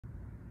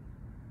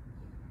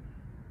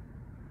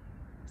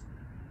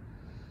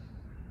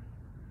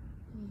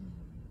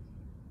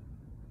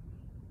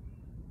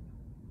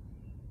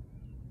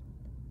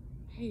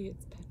Hey,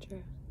 it's Petra,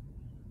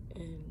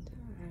 and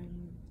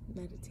I'm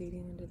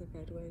meditating under the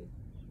redwood.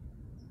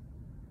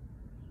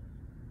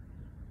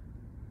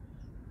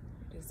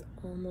 It is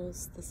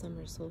almost the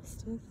summer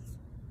solstice,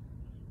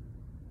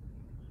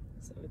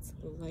 so it's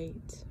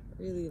light,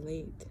 really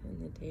late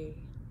in the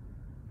day.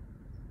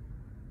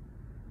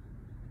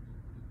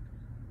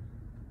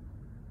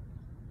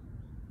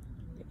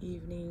 The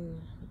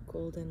evening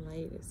golden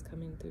light is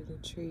coming through the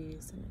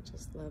trees, and I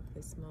just love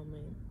this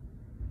moment.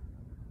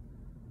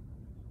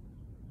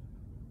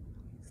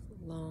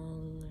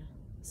 Long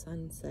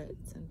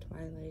sunsets and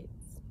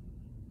twilights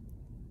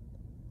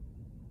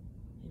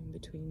in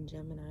between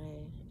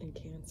Gemini and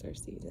Cancer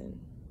season.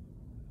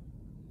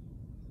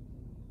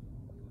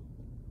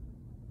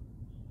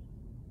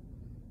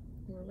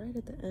 We're right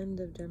at the end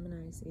of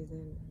Gemini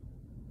season.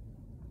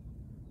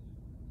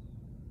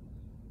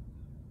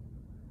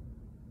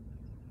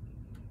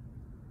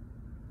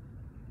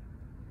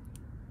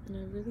 And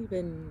I've really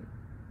been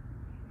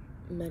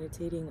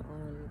meditating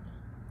on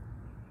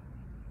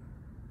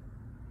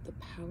the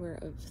power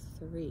of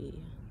 3.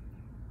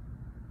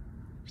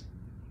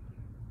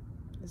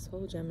 This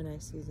whole Gemini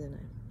season,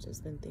 I've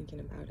just been thinking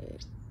about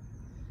it.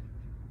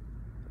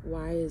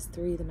 Why is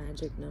 3 the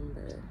magic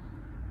number?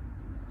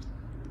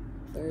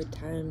 3rd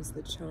time's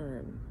the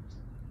charm.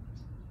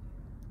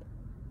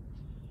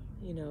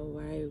 You know,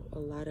 why a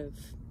lot of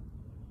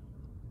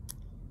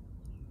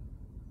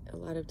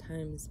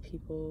times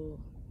people,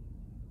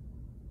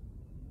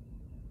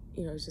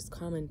 you know, it's just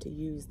common to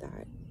use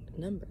that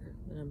number,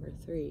 the number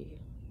 3,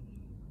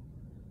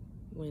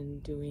 when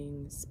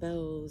doing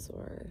spells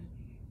or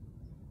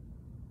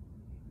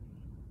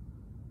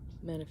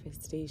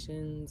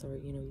manifestations, or,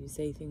 you know, you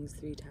say things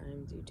 3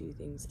 times, you do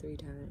things 3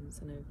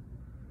 times. And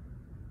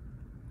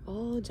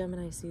all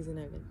Gemini season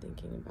I've been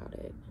thinking about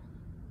it.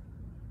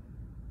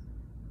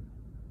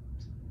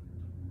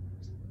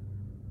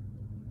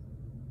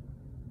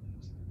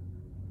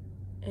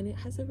 And it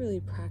has a really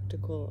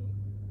practical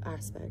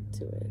aspect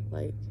to it.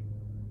 Like,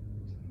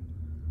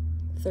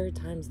 3rd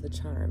time's the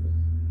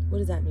charm. What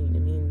does that mean?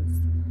 It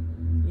means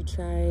you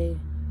try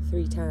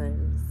 3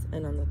 times,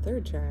 and on the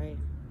 3rd try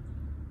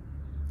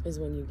is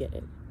when you get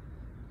it.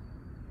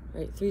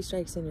 Right? 3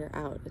 strikes and you're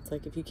out. It's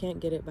like if you can't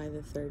get it by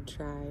the 3rd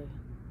try,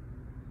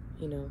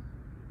 you know,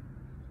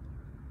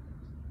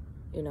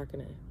 you're not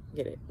gonna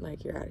get it.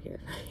 Like, you're out of here,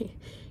 right?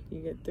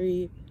 You get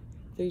 3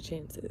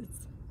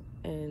 chances.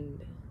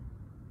 And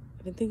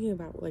I've been thinking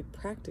about, like,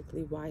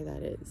 practically why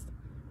that is,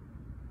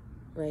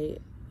 right?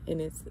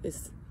 And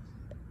it's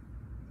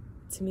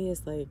to me,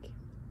 it's like,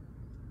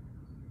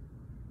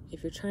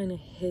 if you're trying to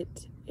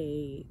hit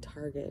a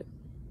target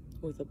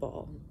with a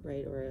ball,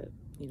 right? Or,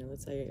 you know,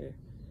 it's like you're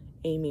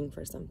aiming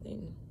for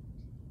something.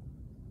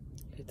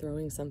 You're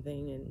throwing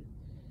something and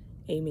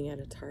aiming at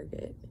a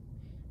target.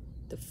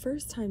 The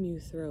first time you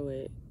throw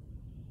it,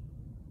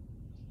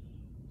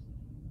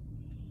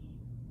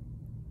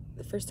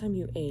 the first time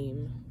you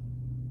aim,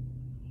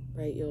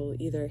 right, you'll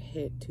either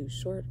hit too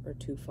short or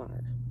too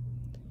far.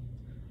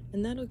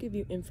 And that'll give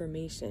you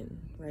information,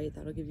 right?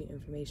 That'll give you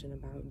information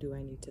about, do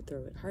I need to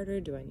throw it harder?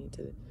 Do I need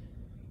to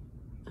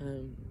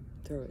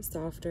throw it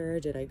softer?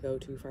 Did I go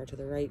too far to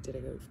the right? Did I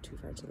go too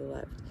far to the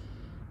left?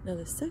 Now,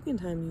 the second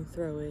time you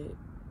throw it,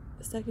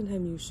 the second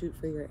time you shoot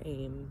for your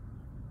aim,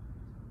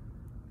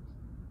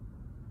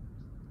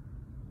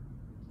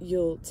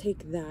 you'll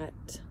take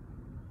that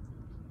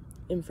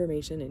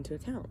information into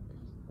account,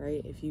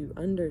 right? If you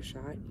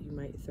undershot, you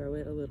might throw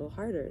it a little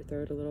harder,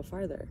 throw it a little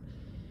farther.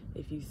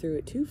 If you threw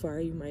it too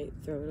far, you might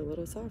throw it a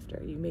little softer.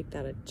 You make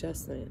that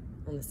adjustment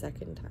on the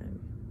second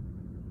time.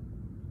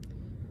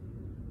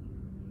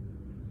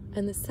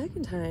 And the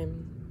second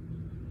time,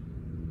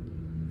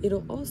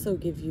 it'll also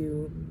give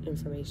you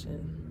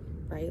information,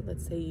 right?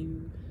 Let's say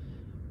you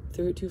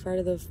threw it too far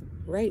to the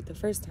right the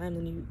first time,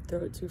 and you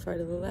throw it too far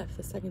to the left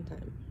the second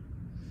time.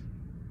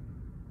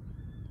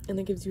 And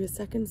it gives you a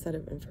second set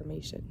of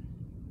information,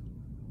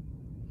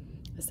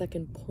 a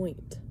second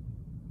point,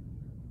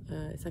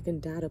 a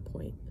second data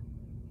point.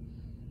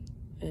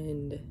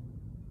 And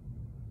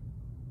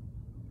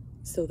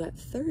so that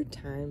 3rd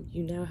time,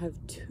 you now have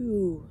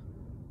 2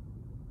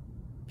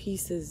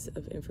 pieces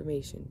of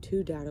information,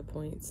 2 data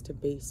points to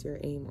base your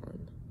aim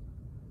on,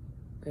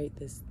 right?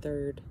 The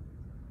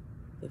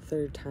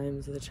 3rd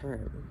time's the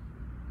charm.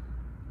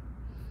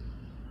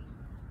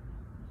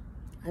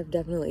 I've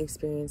definitely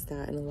experienced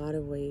that in a lot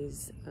of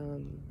ways,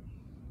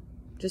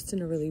 just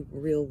in a really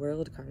real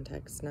world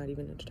context, not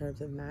even in terms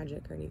of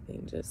magic or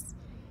anything, just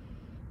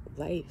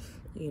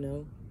life, you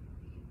know?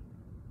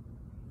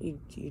 You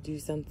do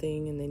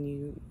something, and then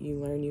you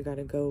learn you got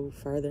to go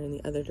farther in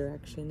the other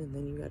direction, and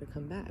then you got to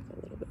come back a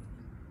little bit.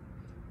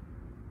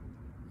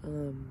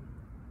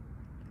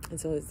 And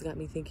so it's got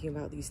me thinking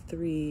about these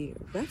 3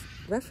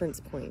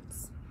 reference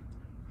points.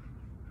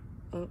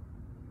 Oh,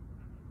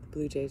 the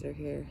Blue Jays are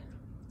here.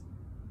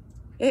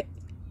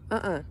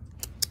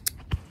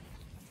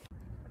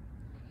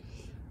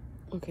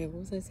 Okay, what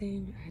was I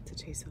saying? I had to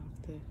chase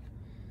off the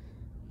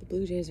The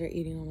blue jays are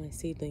eating all my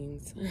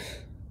seedlings.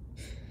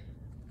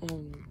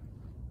 And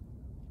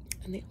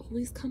they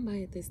always come by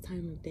at this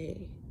time of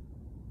day.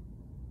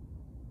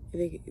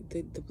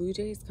 The blue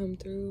jays come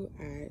through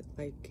at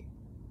like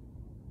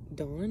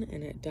dawn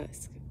and at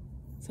dusk.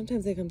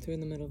 Sometimes they come through in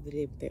the middle of the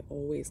day, but they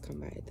always come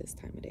by at this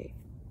time of day.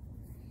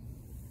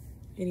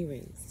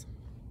 Anyways,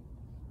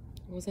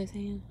 what was I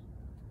saying?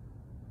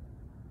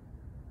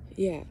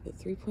 Yeah, the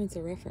 3 points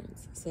of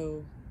reference.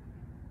 So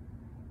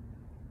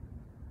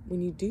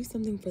when you do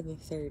something for the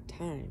third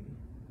time,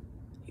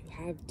 you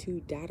have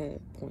 2 data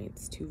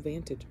points, 2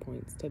 vantage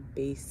points to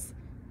base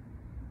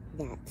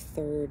that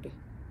third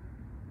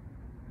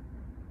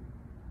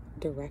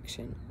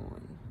direction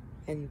on.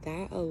 And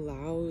that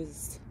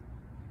allows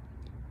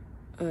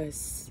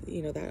us,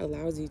 that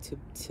allows you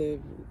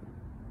to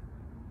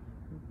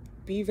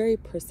be very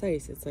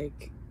precise. It's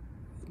like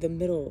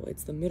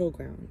it's the middle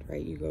ground,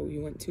 right?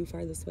 You went too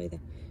far this way,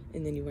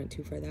 and then you went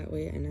too far that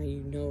way, and now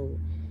you know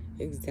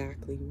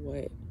exactly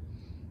what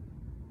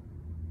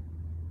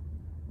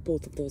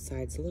both of those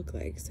sides look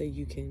like, so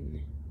you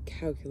can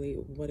calculate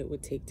what it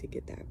would take to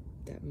get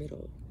that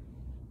middle,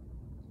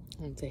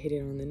 to hit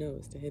it on the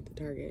nose, to hit the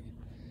target.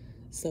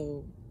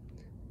 So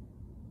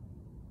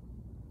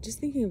just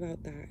thinking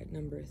about that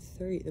number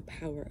 3, the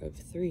power of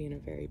 3 in a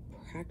very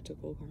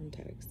practical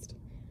context,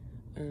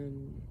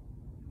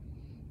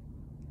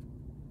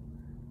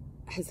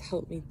 has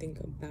helped me think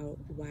about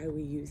why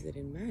we use it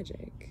in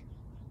magic,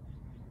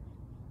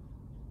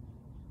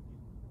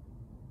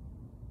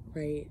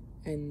 right?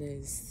 And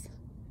this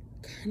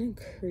kind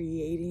of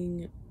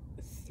creating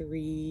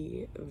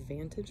 3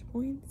 vantage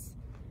points,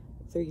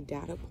 3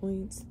 data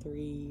points,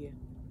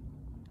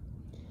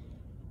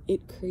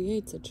 it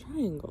creates a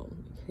triangle.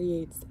 It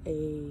creates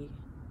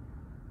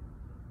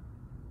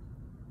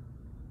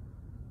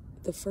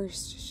the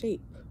first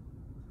shape.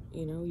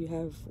 You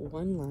have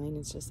one line,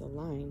 it's just a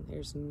line.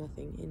 There's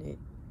nothing in it.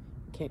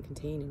 You can't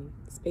contain any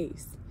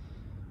space.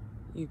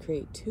 You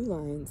create 2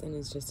 lines and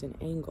it's just an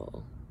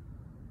angle.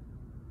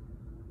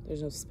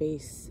 There's no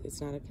space. It's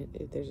not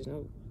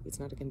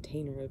a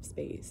container of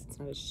space. It's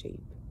not a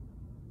shape.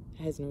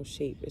 It has no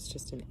shape. It's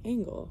just an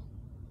angle.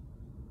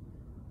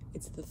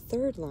 It's the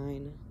third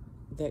line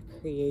that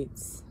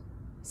creates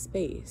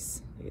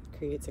space. It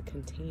creates a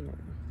container.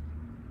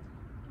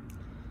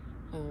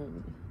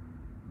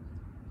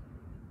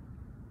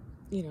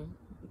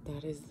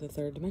 That is the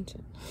third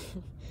dimension,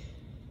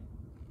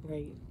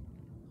 right?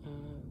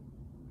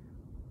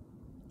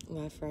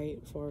 Left,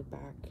 right, forward,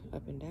 back,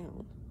 up, and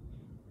down.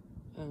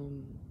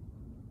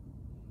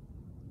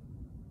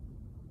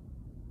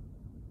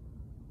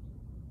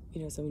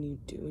 So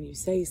when you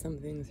say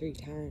something 3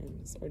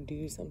 times or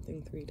do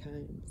something 3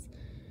 times,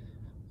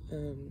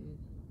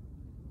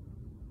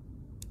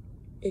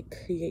 it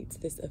creates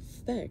this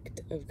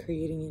effect of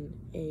creating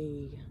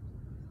a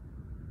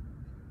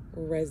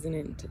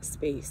resonant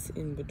space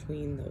in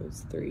between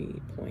those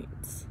 3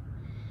 points.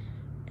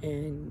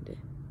 And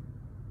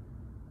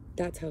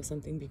that's how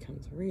something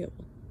becomes real.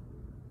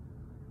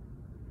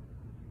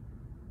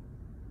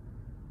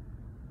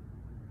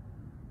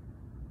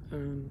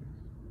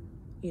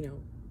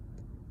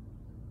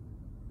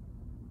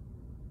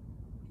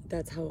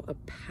 That's how a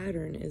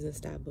pattern is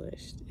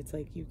established. It's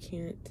like you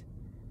can't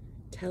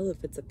tell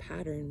if it's a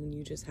pattern when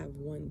you just have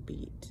 1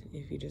 beat.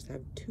 If you just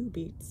have 2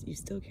 beats, you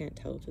still can't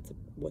tell if it's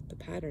what the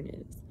pattern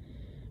is.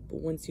 But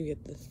once you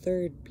get the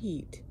 3rd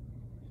beat,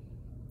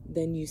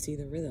 then you see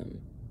the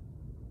rhythm.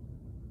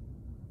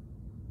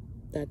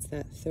 That's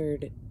that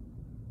 3rd,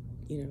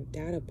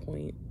 data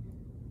point.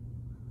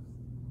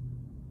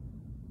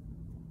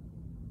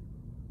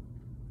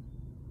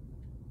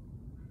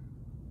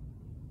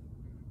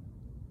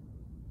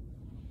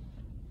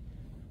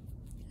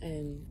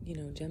 And,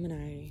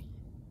 Gemini,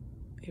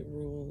 it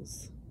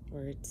rules,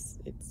 or it's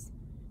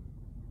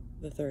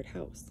the 3rd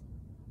house.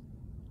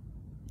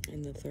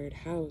 And the 3rd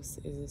house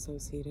is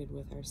associated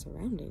with our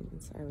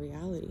surroundings, our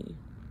reality,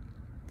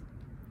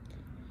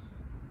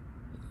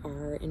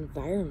 our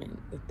environment,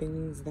 the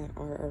things that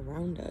are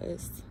around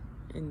us.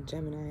 And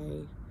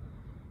Gemini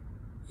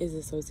is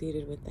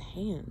associated with the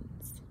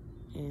hands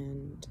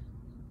and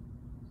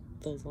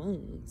the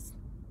lungs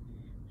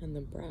and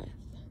the breath.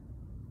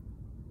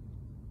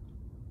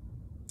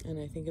 And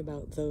I think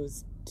about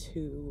those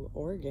 2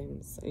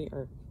 organs,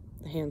 or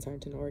the hands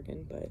aren't an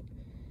organ, but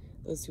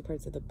those 2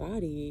 parts of the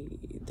body,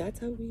 that's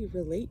how we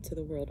relate to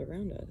the world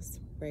around us,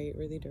 right?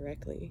 Really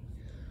directly.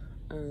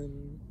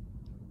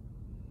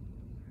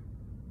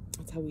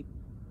 That's how we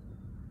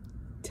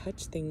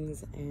touch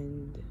things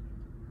and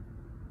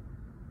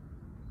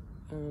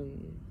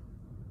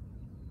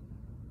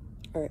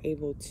are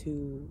able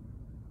to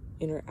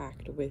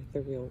interact with the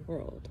real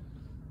world.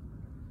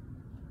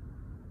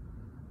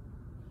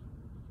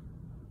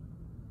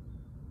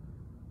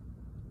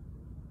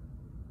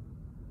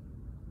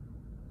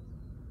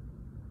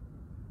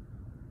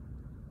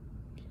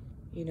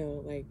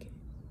 Like,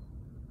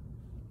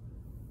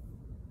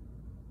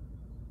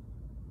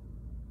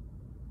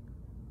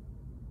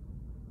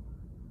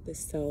 the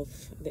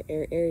self. The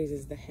Aries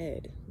is the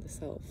head, the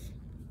self.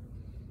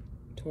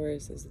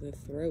 Taurus is the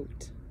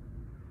throat.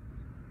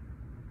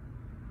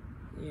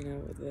 You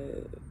know,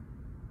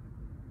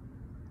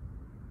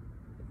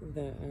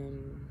 the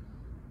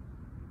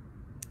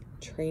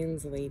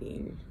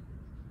translating,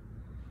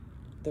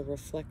 the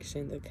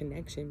reflection, the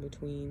connection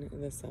between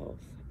the self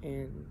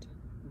and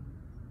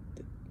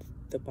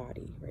the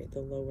body, right? The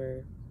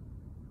lower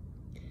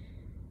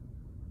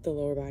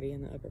body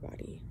and the upper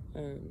body,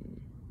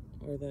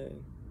 or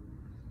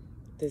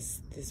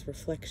this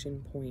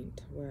reflection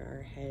point where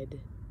our head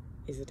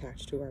is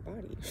attached to our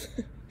body.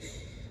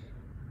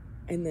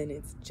 And then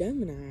it's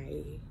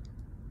Gemini.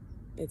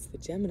 It's the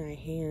Gemini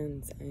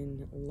hands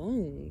and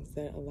lungs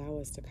that allow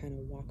us to kind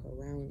of walk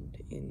around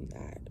in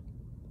that,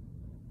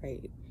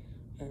 right?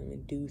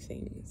 And do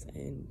things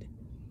and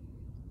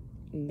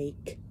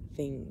make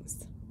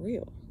things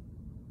real.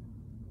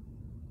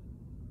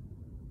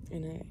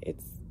 And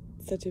it's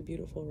such a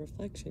beautiful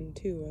reflection,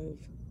 too,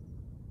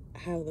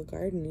 of how the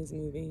garden is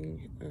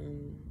moving.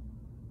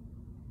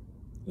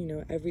 You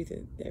know,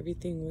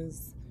 everything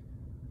was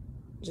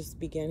just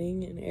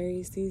beginning in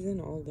Aries season.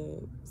 All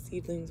the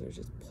seedlings were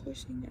just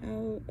pushing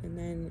out, and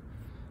then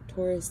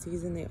Taurus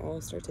season, they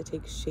all start to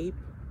take shape.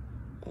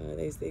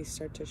 They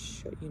start to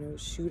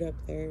shoot up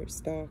their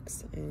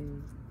stalks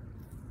and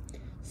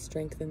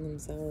strengthen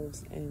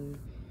themselves, and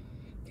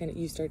kind of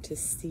you start to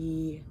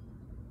see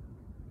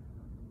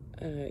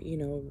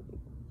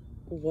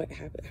what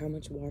happened, how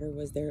much water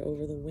was there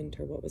over the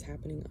winter, what was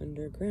happening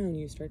underground.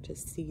 You start to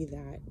see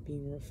that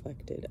being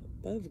reflected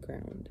above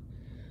ground,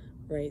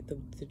 right?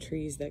 The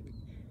trees that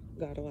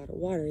got a lot of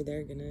water,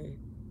 they're gonna,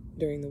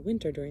 during the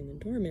winter, during the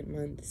dormant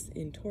months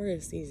in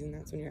Taurus season,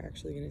 that's when you're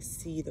actually gonna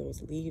see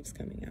those leaves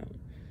coming out,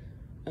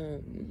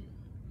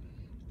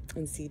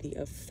 and see the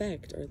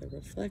effect or the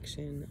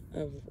reflection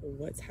of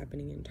what's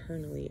happening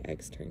internally,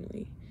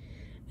 externally.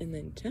 And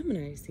then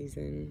Gemini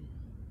season,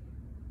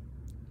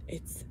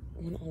 it's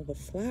when all the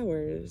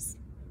flowers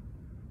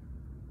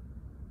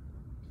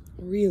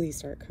really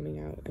start coming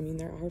out. I mean,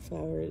 there are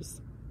flowers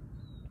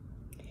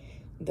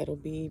that'll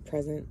be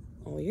present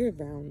all year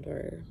round,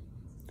 or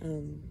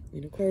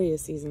in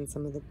Aquarius season,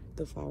 some of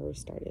the flowers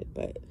started,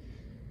 but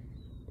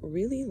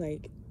really,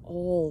 like,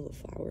 all the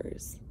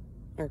flowers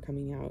are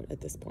coming out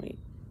at this point.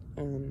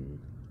 In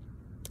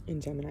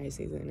Gemini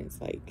season, it's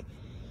like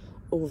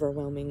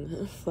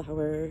overwhelming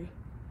flower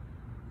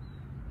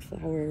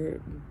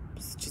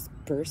just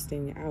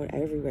bursting out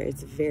everywhere.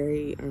 It's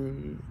very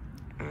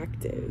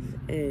active,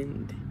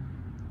 and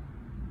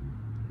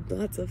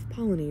lots of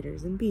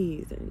pollinators and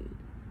bees and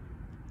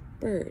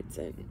birds,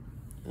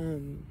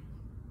 and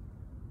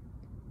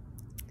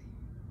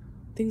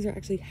things are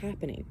actually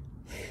happening.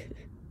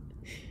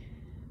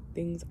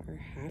 Things are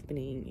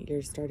happening.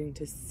 You're starting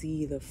to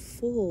see the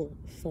full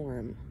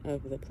form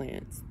of the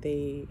plants.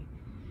 They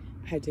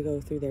had to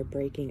go through their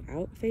breaking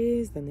out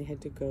phase, then they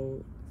had to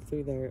go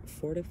through their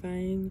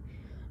fortifying,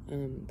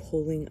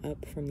 pulling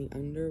up from the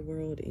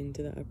underworld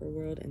into the upper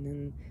world, and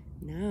then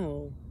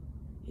now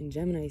in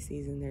Gemini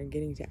season, they're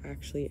getting to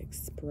actually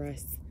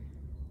express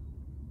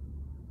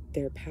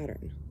their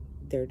pattern,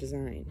 their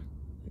design.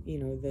 You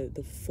know,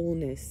 the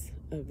fullness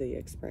of the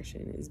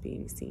expression is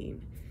being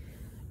seen.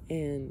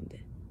 And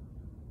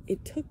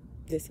it took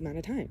this amount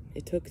of time.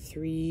 It took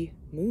 3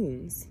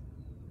 moons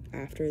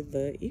after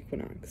the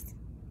equinox.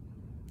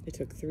 It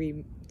took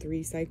three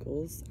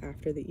cycles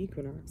after the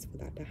equinox for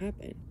that to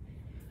happen.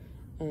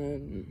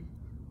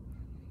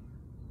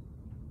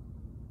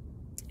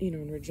 You know,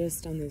 and we're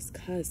just on this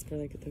cusp, we're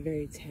like at the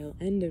very tail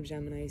end of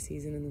Gemini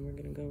season, and then we're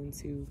going to go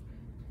into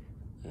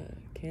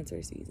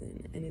Cancer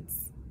season. And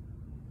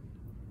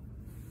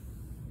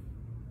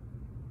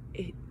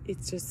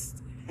it's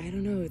just, I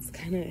don't know, it's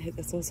kind of,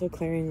 it's also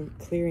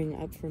clearing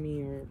up for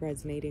me, or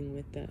resonating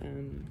with the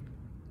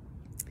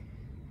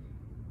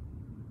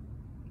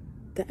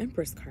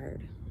Empress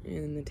card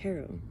in the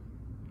tarot,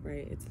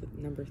 right? It's the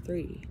number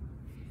 3.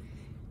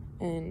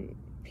 And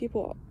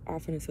people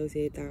often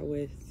associate that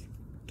with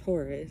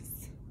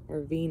Taurus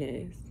or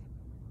Venus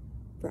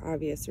for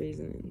obvious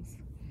reasons.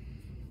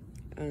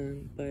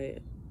 But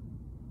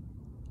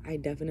I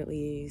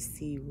definitely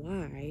see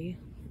why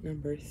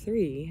number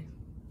 3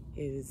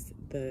 is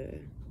the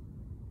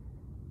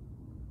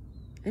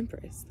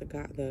Empress, the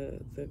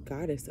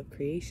goddess of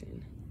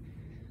creation,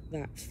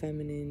 that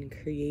feminine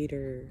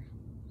creator.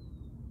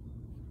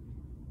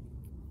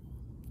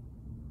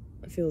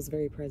 Feels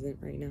very present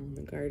right now in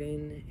the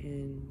garden,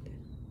 and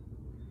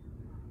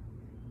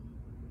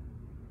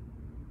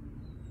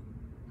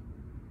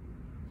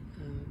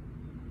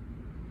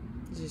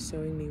just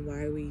showing me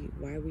why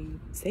we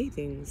say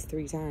things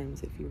 3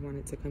 times if you want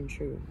it to come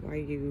true. Why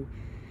you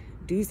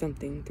do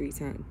something 3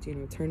 times, you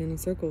know, turn in a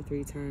circle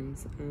 3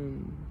 times,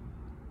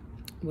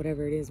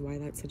 whatever it is, why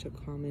that's such a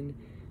common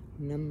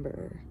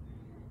number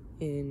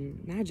in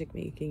magic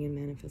making and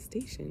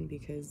manifestation,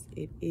 because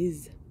it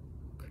is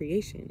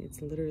creation.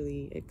 It's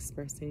literally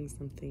expressing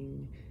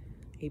something,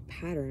 a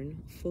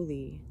pattern,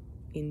 fully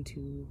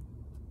into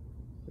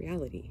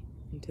reality,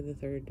 into the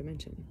 3rd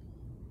dimension.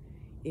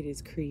 it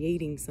is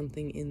creating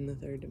something in the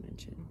third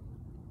dimension.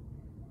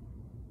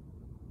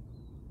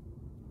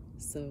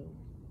 So,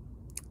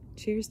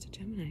 cheers to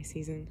Gemini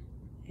season,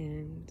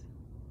 and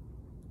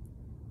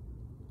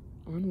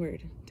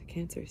onward to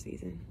Cancer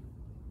season.